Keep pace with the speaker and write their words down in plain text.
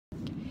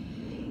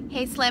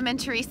Hey, Slim and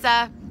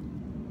Theresa.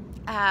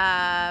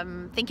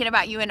 Thinking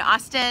about you in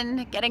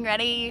Austin, getting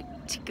ready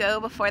to go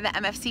before the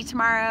MFC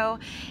tomorrow.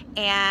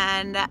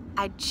 And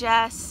I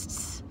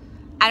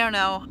don't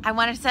know, I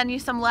want to send you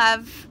some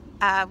love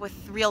with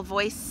real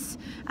voice.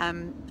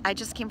 I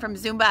just came from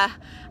Zumba,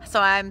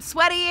 so I'm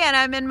sweaty and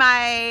I'm in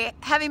my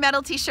heavy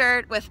metal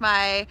t-shirt with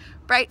my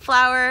bright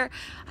flower.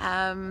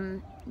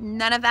 None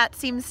of that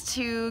seems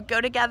to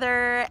go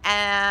together,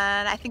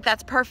 and I think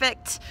that's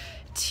perfect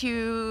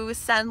to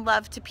send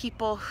love to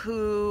people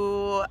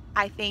who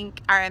I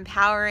think are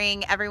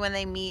empowering everyone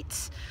they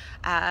meet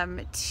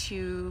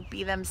to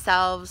be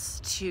themselves,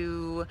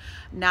 to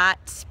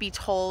not be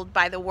told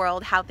by the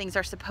world how things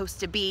are supposed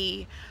to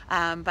be,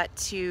 but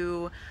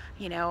to,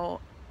 you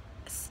know,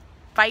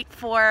 fight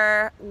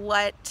for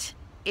what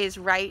is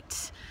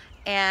right.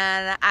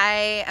 And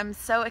I am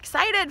so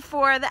excited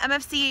for the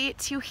MFC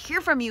to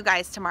hear from you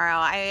guys tomorrow.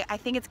 I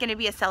think it's going to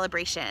be a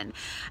celebration.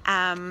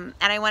 And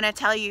I want to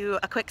tell you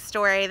a quick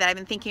story that I've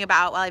been thinking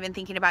about while I've been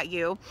thinking about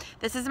you.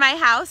 This is my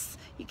house.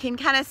 You can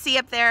kind of see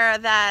up there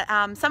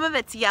that some of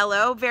it's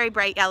yellow, very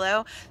bright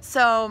yellow.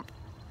 So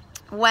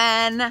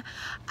when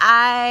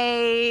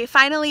I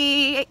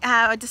finally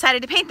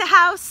decided to paint the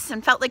house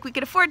and felt like we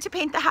could afford to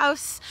paint the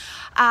house,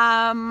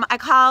 I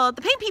called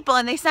the paint people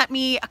and they sent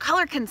me a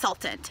color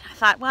consultant. I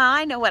thought, well,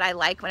 I know what I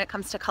like when it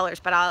comes to colors,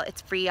 but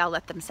it's free. I'll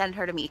let them send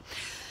her to me.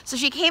 So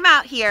she came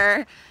out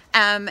here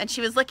and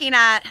she was looking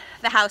at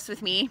the house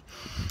with me,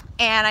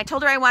 and I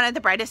told her I wanted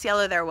the brightest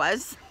yellow there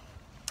was.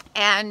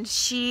 And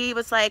she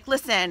was like,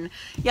 listen,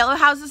 yellow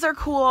houses are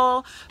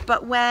cool,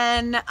 but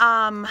when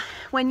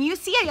you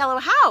see a yellow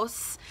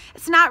house,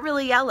 it's not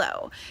really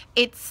yellow.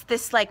 It's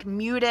this like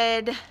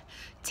muted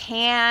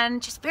tan,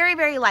 just very,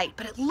 very light,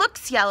 but it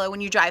looks yellow when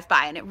you drive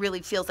by and it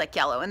really feels like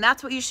yellow. And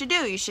that's what you should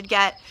do. You should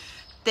get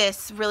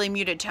this really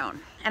muted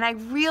tone. And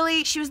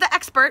she was the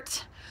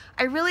expert.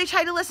 I really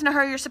tried to listen to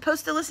her. You're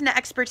supposed to listen to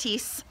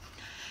expertise.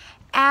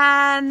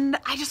 And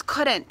I just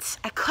couldn't.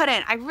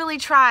 I really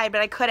tried, but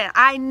I couldn't.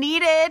 I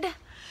needed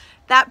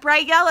that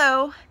bright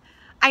yellow.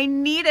 I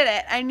needed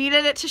it. I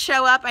needed it to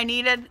show up. I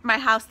needed my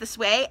house this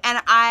way.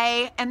 And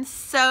I am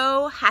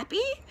so happy.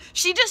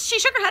 She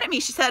shook her head at me.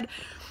 She said,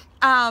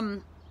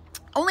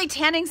 only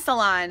tanning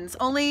salons,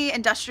 only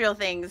industrial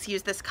things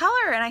use this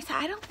color. And I said,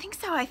 I don't think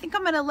so. I think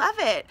I'm gonna love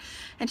it.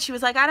 And she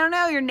was like, I don't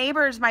know, your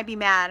neighbors might be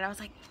mad. And I was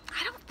like,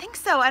 I don't think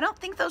so. I don't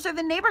think those are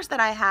the neighbors that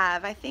I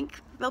have. I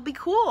think they'll be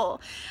cool.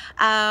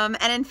 And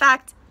in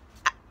fact,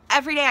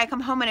 every day I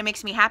come home and it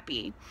makes me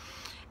happy.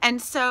 And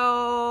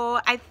so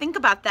I think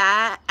about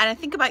that, and I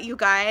think about you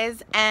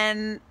guys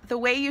and the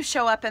way you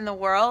show up in the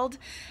world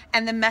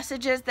and the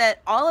messages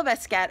that all of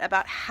us get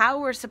about how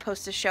we're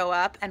supposed to show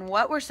up and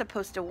what we're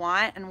supposed to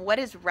want and what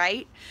is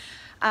right.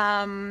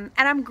 And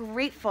I'm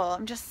grateful.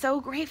 I'm just so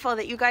grateful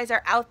that you guys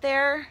are out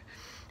there,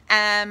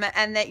 and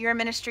that your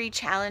ministry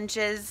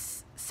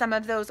challenges some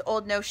of those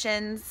old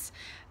notions.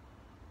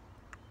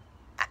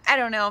 I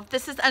don't know if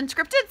this is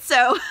unscripted,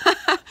 so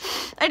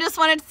I just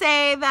wanted to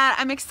say that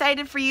I'm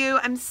excited for you.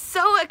 I'm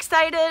so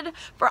excited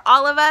for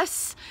all of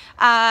us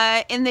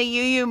in the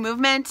UU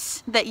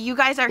movement that you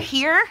guys are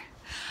here.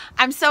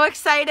 I'm so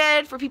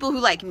excited for people who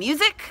like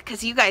music,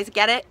 because you guys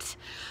get it.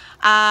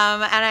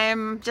 And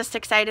I'm just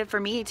excited for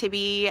me to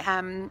be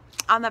on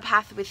the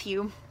path with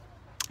you.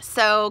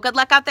 So good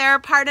luck out there.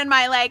 Pardon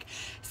my like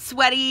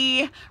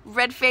sweaty,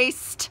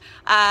 red-faced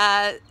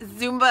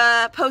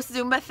post-Zumba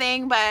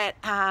thing, but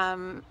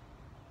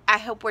I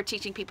hope we're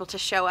teaching people to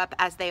show up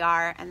as they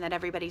are and that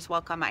everybody's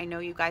welcome. I know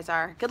you guys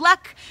are. Good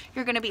luck.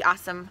 You're gonna be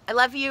awesome. I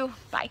love you.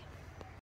 Bye.